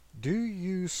Do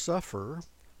you suffer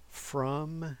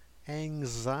from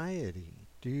anxiety?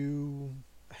 Do you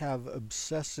have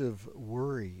obsessive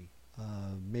worry,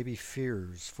 maybe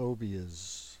fears,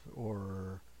 phobias,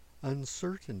 or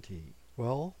uncertainty?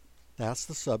 Well, that's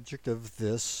the subject of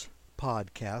this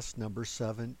podcast number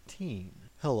 17.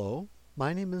 Hello,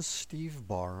 my name is Steve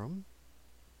Barham.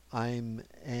 I'm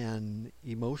an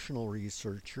emotional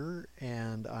researcher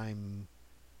and I'm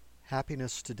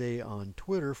Happiness Today on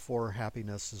Twitter for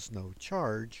Happiness is No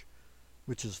Charge,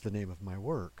 which is the name of my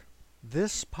work.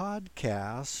 This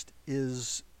podcast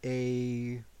is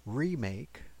a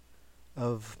remake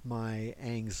of my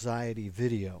anxiety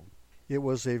video. It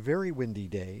was a very windy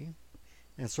day,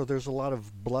 and so there's a lot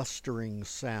of blustering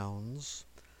sounds,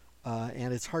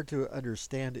 and it's hard to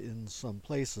understand in some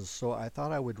places, so I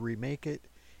thought I would remake it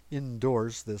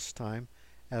indoors this time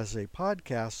as a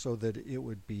podcast so that it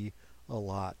would be a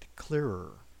lot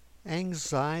clearer.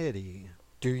 Anxiety.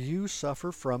 Do you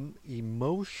suffer from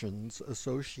emotions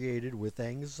associated with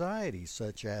anxiety,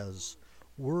 such as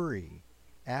worry,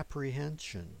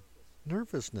 apprehension,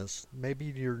 nervousness? Maybe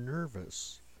you're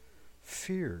nervous.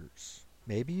 Fears.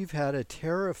 Maybe you've had a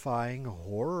terrifying,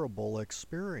 horrible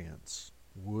experience.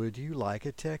 Would you like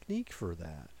a technique for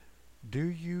that? Do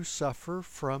you suffer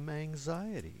from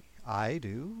anxiety? I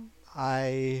do.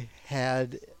 I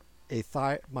had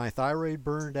my thyroid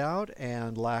burned out,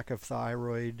 and lack of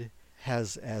thyroid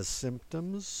has as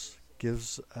symptoms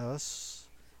gives us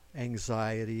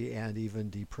anxiety and even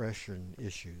depression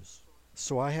issues.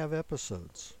 So I have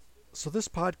episodes. So this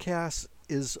podcast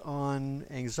is on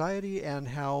anxiety and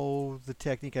how the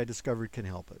technique I discovered can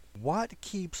help it. What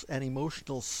keeps an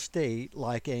emotional state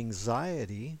like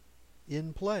anxiety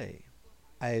in play?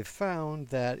 I've found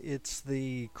that it's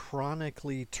the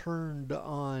chronically turned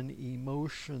on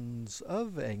emotions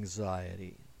of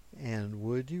anxiety. And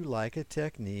would you like a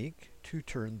technique to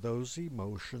turn those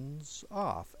emotions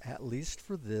off, at least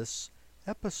for this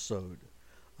episode?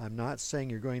 I'm not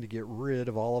saying you're going to get rid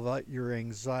of all of your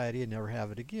anxiety and never have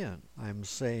it again. I'm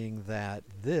saying that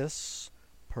this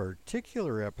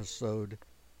particular episode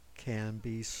can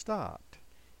be stopped.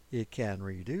 It can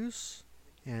reduce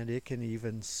and it can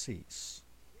even cease.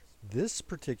 This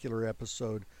particular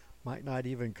episode might not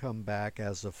even come back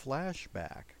as a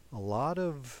flashback. A lot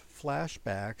of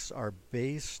flashbacks are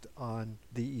based on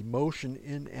the emotion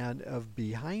in and of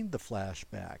behind the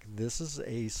flashback. This is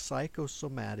a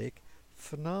psychosomatic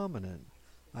phenomenon.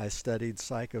 I studied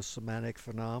psychosomatic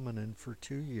phenomenon for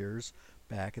 2 years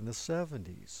back in the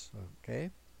 70s.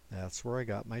 Okay? That's where I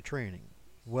got my training.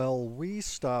 Well, we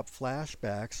stop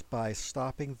flashbacks by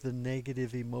stopping the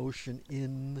negative emotion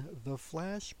in the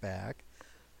flashback,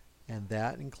 and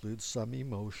that includes some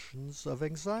emotions of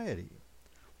anxiety.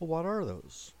 Well, what are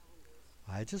those?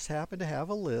 I just happen to have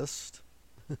a list.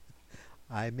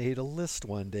 I made a list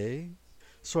one day.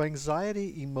 So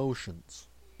anxiety emotions,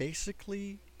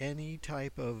 basically any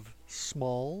type of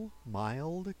small,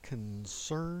 mild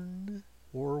concern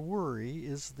or worry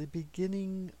is the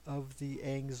beginning of the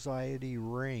anxiety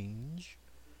range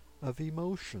of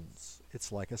emotions.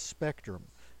 It's like a spectrum.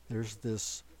 There's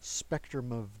this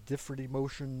spectrum of different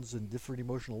emotions and different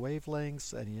emotional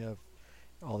wavelengths, and you have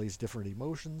all these different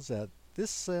emotions. At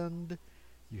this end,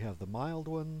 you have the mild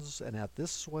ones, and at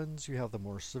this ones, you have the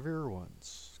more severe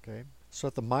ones. Okay? So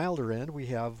at the milder end, we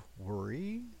have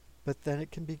worry, but then it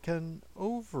can become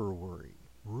over worry.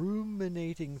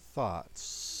 Ruminating thoughts,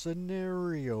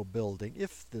 scenario building,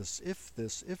 if this, if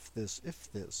this, if this,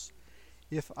 if this.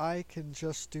 If I can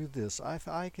just do this, if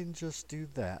I can just do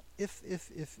that, if.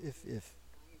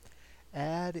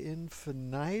 Ad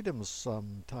infinitum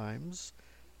sometimes,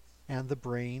 and the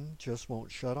brain just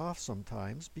won't shut off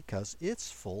sometimes because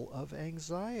it's full of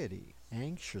anxiety,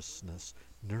 anxiousness,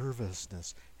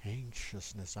 nervousness,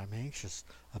 anxiousness. I'm anxious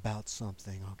about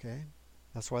something, okay?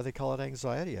 That's why they call it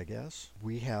anxiety, I guess.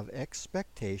 We have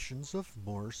expectations of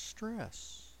more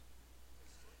stress.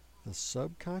 The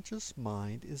subconscious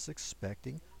mind is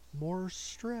expecting more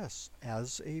stress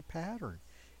as a pattern.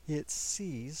 It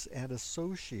sees and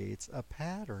associates a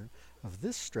pattern of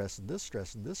this stress and this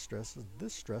stress and this stress and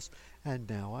this stress, and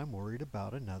now I'm worried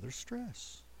about another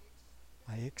stress.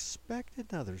 I expect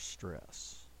another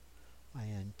stress. I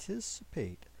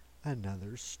anticipate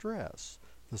another stress.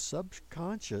 The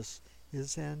subconscious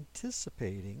is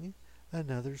anticipating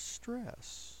another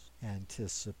stress.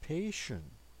 Anticipation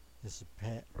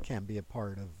can be a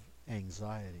part of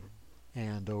anxiety.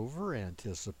 And over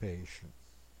anticipation.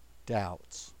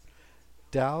 Doubts.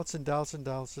 Doubts and doubts and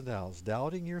doubts and doubts.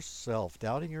 Doubting yourself,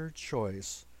 doubting your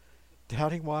choice,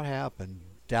 doubting what happened,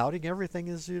 doubting everything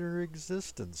is in your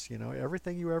existence.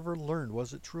 Everything you ever learned,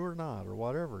 was it true or not, or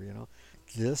whatever.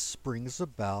 This brings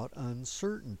about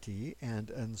uncertainty, and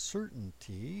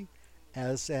uncertainty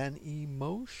as an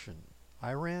emotion.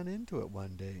 I ran into it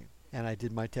one day, and I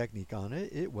did my technique on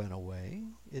it. It went away.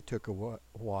 It took a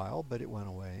while, but it went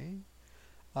away.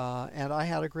 And I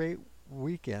had a great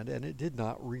weekend, and it did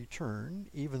not return,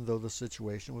 even though the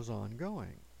situation was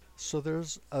ongoing. So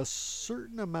there's a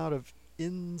certain amount of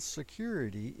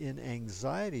insecurity in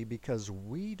anxiety because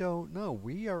we don't know.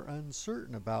 We are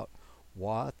uncertain about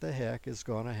what the heck is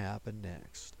going to happen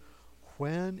next.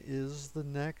 When is the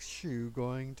next shoe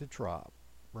going to drop,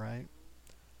 right?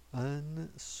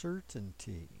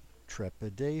 Uncertainty,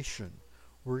 trepidation.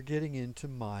 We're getting into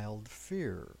mild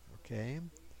fear, okay?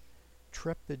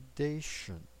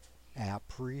 Trepidation,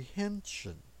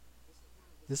 apprehension.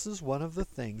 This is one of the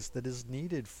things that is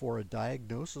needed for a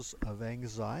diagnosis of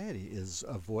anxiety is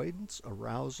avoidance,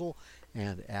 arousal,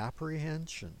 and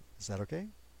apprehension. Is that okay?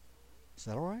 Is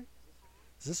that all right?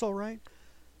 Is this all right?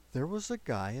 There was a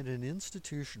guy in an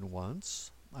institution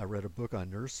once. I read a book on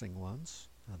nursing once,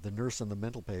 The Nurse and the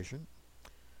Mental Patient.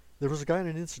 There was a guy in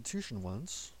an institution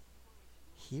once.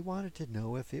 He wanted to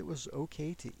know if it was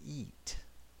okay to eat.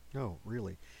 No,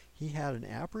 really. He had an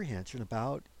apprehension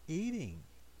about eating.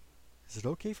 Is it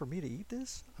okay for me to eat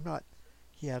this?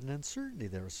 He had an uncertainty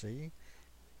there, see?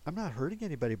 I'm not hurting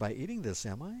anybody by eating this,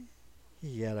 am I?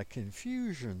 He had a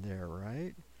confusion there,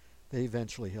 right? They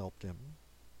eventually helped him.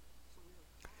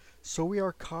 So we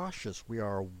are cautious, we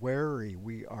are wary,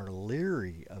 we are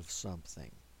leery of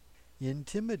something.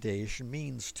 Intimidation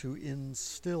means to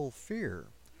instill fear.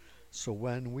 So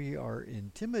when we are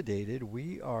intimidated,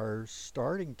 we are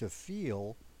starting to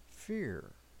feel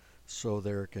fear. So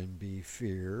there can be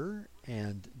fear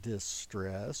and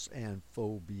distress and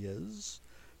phobias,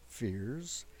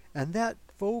 fears, and that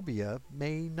phobia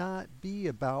may not be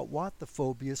about what the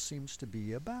phobia seems to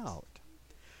be about.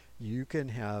 You can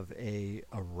have a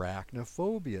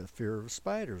arachnophobia, fear of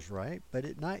spiders, right? But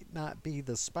it might not be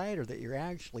the spider that you're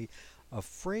actually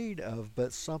afraid of,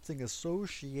 but something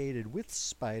associated with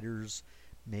spiders,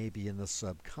 maybe in the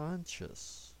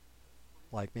subconscious,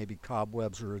 like maybe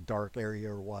cobwebs or a dark area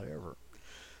or whatever.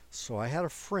 So I had a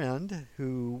friend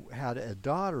who had a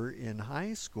daughter in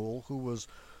high school who was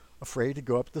afraid to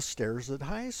go up the stairs at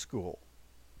high school.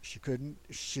 She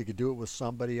could do it with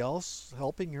somebody else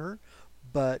helping her,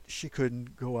 but she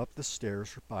couldn't go up the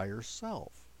stairs by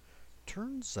herself.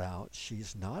 Turns out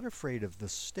she's not afraid of the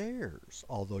stairs,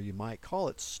 although you might call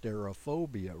it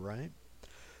stairophobia, right?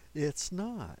 It's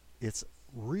not. It's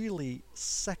really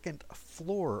second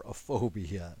floor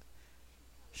phobia.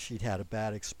 She'd had a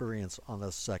bad experience on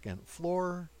the second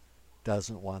floor,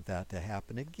 doesn't want that to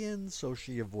happen again, so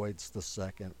she avoids the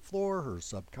second floor. Her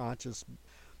subconscious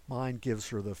mind gives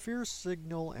her the fear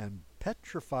signal and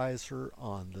petrifies her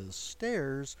on the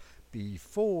stairs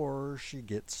before she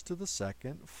gets to the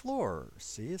second floor.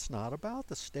 See, it's not about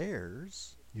the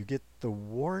stairs. You get the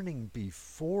warning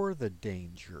before the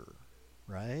danger,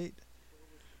 right?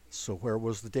 So where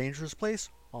was the dangerous place?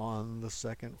 On the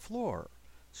second floor.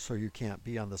 So you can't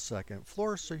be on the second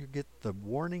floor, so you get the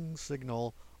warning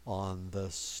signal on the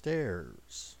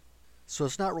stairs. So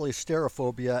it's not really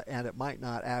stairophobia, and it might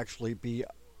not actually be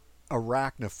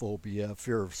arachnophobia,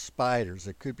 fear of spiders.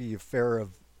 It could be a fear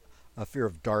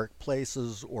of dark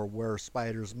places, or where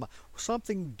spiders,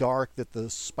 something dark that the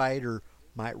spider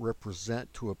might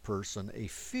represent to a person, a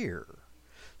fear.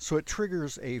 So it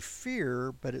triggers a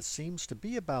fear, but it seems to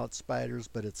be about spiders,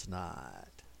 but it's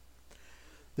not.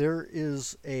 There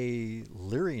is a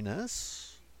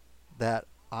leeriness that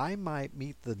I might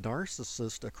meet the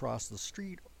narcissist across the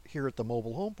street here at the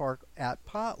mobile home park at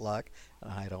potluck,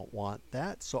 and I don't want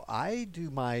that. So I do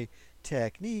my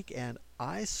technique and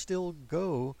I still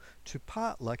go to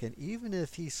potluck, and even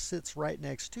if he sits right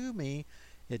next to me,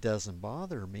 it doesn't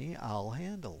bother me. I'll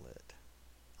handle it.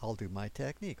 I'll do my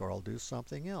technique, or I'll do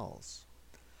something else.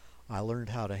 I learned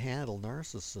how to handle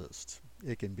narcissists.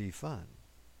 It can be fun.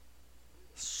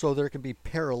 So there can be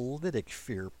paralytic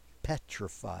fear,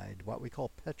 petrified, what we call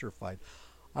petrified.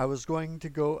 I was going to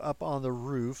go up on the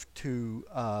roof to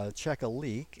check a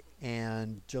leak,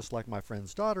 and just like my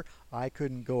friend's daughter, I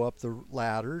couldn't go up the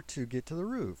ladder to get to the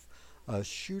roof. A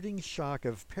shooting shock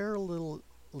of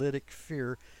paralytic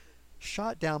fear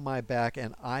shot down my back,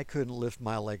 and I couldn't lift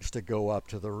my legs to go up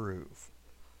to the roof.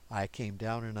 I came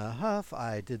down in a huff.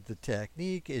 I did the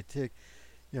technique. It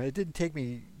didn't take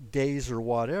me days or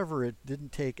whatever. It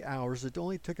didn't take hours. It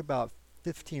only took about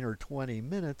 15 or 20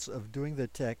 minutes of doing the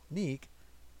technique.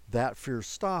 That fear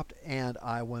stopped, and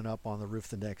I went up on the roof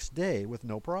the next day with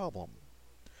no problem.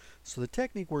 So the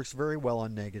technique works very well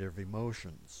on negative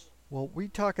emotions. Well, we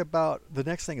talk about the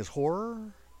next thing is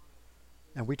horror,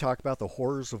 and we talk about the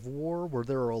horrors of war, where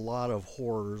there are a lot of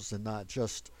horrors and not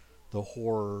just the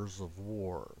horrors of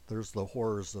war. There's the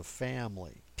horrors of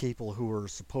family. People who are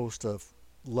supposed to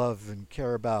love and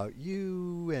care about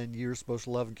you, and you're supposed to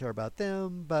love and care about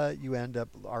them, but you end up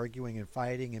arguing and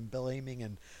fighting and blaming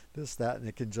and this, that, and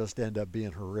it can just end up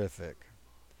being horrific.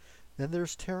 Then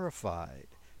there's terrified.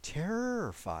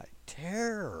 Terrified.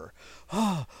 Terror.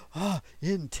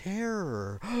 In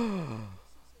terror.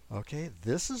 Okay,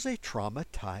 this is a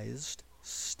traumatized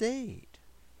state.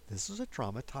 This is a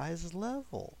traumatized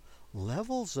level.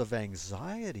 Levels of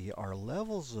anxiety are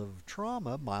levels of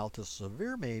trauma, mild to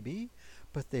severe maybe,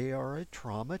 but they are a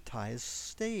traumatized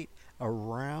state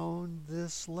around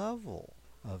this level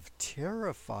of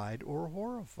terrified or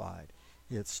horrified.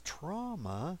 It's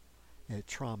trauma, it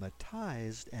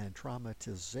traumatized and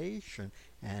traumatization,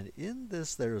 and in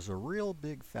this there's a real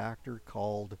big factor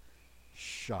called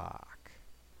shock.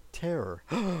 Terror.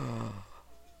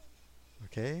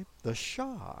 Okay, the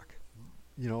shock,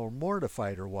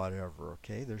 mortified or whatever.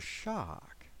 Okay, there's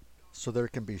shock. So there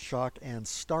can be shock and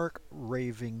stark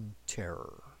raving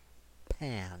terror.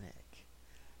 Panic.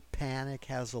 Panic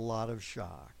has a lot of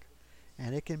shock.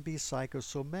 And it can be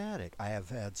psychosomatic. I have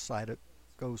had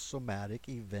psychosomatic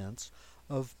events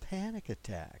of panic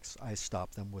attacks. I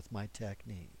stop them with my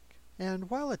technique. And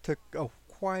while it took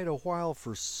quite a while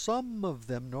for some of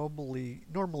them, normally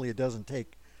it doesn't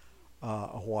take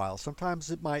a while.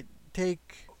 Sometimes it might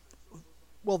take.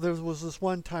 Well, there was this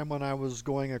one time when I was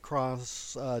going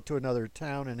across to another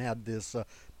town and had this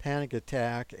panic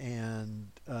attack,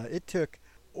 and it took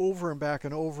over and back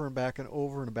and over and back and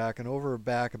over and back and over and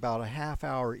back about a half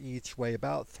hour each way,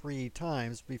 about 3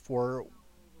 times before it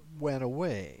went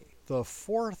away. The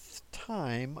 4th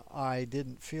time, I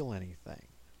didn't feel anything.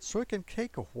 So it can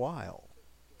take a while.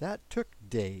 That took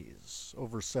days,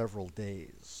 over several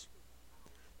days.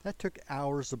 That took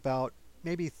hours, about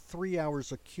maybe 3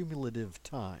 hours of cumulative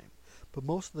time. But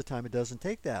most of the time it doesn't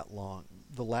take that long.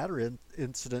 The latter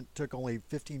incident took only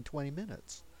 15-20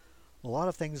 minutes. A lot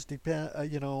of things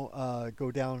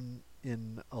go down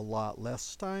in a lot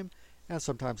less time, and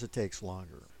sometimes it takes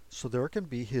longer. So there can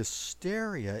be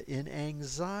hysteria in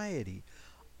anxiety.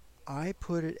 I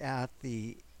put it at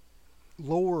the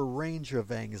lower range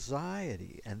of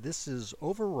anxiety, and this is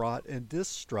overwrought and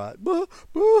distraught,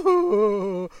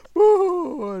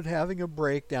 and having a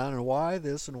breakdown, and why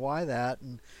this and why that,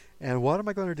 and what am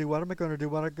I going to do, what am I going to do,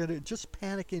 what am I going to do, just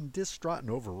panicking, distraught, and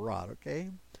overwrought.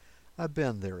 Okay, I've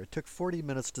been there. It took 40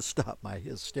 minutes to stop my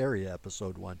hysteria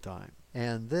episode one time.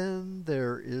 And then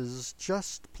there is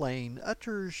just plain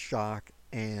utter shock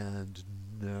and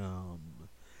numb.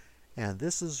 And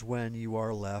this is when you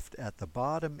are left at the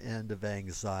bottom end of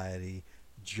anxiety,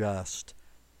 just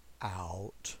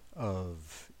out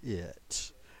of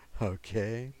it.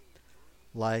 Okay?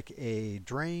 Like a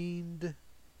drained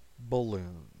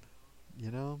balloon,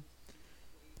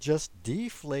 Just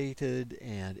deflated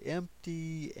and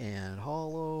empty and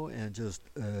hollow and just,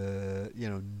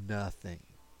 nothing.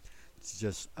 It's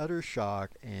just utter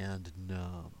shock and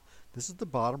numb. This is the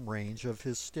bottom range of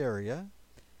hysteria.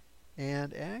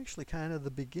 And actually kind of the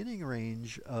beginning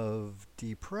range of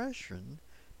depression,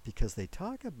 because they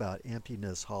talk about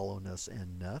emptiness, hollowness,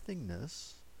 and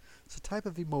nothingness. It's a type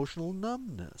of emotional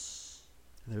numbness.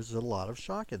 There's a lot of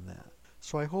shock in that.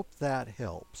 So I hope that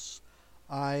helps.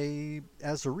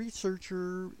 As a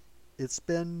researcher, it's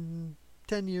been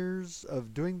 10 years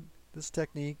of doing this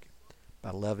technique,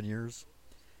 about 11 years,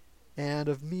 and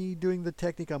of me doing the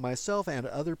technique on myself, and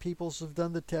other people have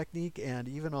done the technique, and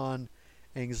even on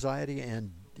anxiety and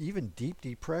even deep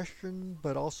depression,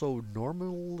 but also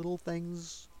normal little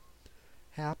things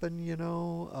happen,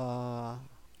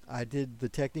 I did the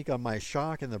technique on my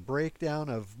shock and the breakdown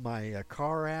of my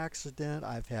car accident.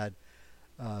 I've had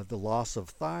the loss of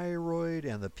thyroid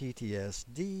and the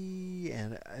PTSD,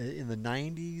 and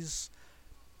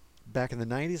back in the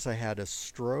 90s I had a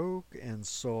stroke, and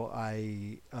so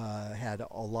I had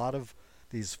a lot of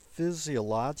these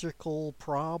physiological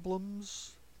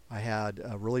problems. I had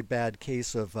a really bad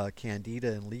case of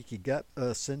candida and leaky gut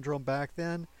syndrome back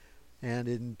then, and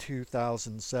in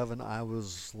 2007 I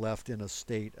was left in a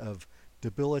state of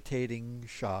debilitating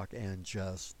shock and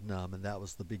just numb, and that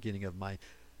was the beginning of my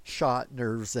shot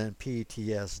nerves and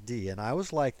PTSD. And I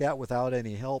was like that without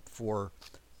any help for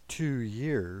 2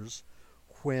 years,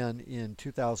 when in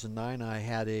 2009 I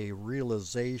had a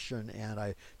realization and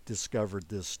I discovered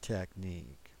this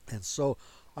technique. And so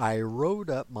I wrote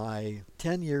up my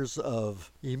 10 years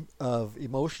of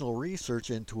emotional research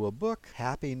into a book,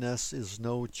 Happiness is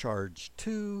No Charge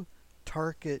 2,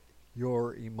 Target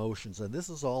Your Emotions. And this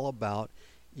is all about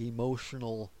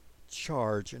emotional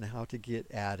charge and how to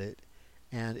get at it.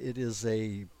 And it is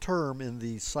a term in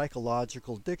the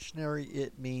psychological dictionary.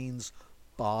 It means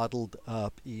bottled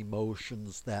up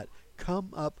emotions that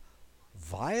come up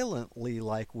violently,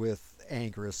 like with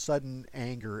anger, a sudden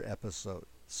anger episode.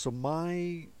 So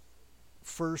my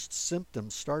first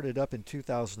symptoms started up in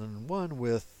 2001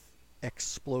 with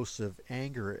explosive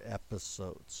anger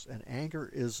episodes. And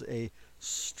anger is a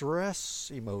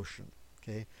stress emotion.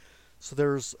 Okay, so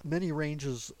there's many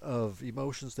ranges of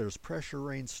emotions. There's pressure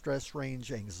range, stress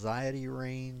range, anxiety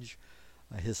range,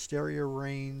 hysteria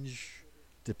range,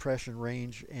 depression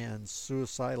range, and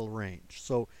suicidal range.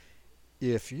 So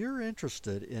if you're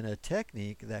interested in a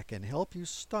technique that can help you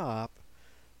stop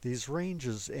these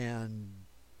ranges and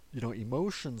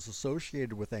emotions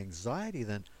associated with anxiety,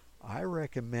 then I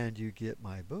recommend you get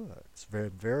my book. It's very,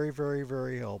 very, very,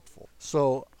 very helpful.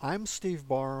 So I'm Steve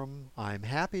Barham. I'm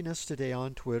Happiness Today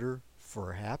on Twitter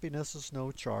for Happiness is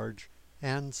No Charge.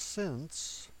 And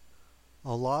since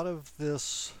a lot of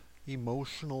this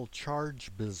emotional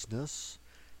charge business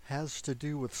has to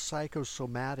do with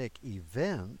psychosomatic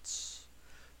events,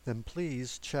 then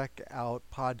please check out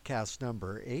podcast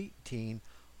number 18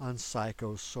 on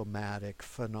psychosomatic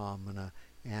phenomena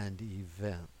and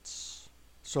events.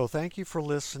 So thank you for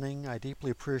listening. I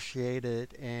deeply appreciate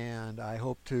it, and I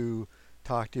hope to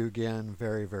talk to you again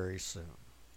very, very soon.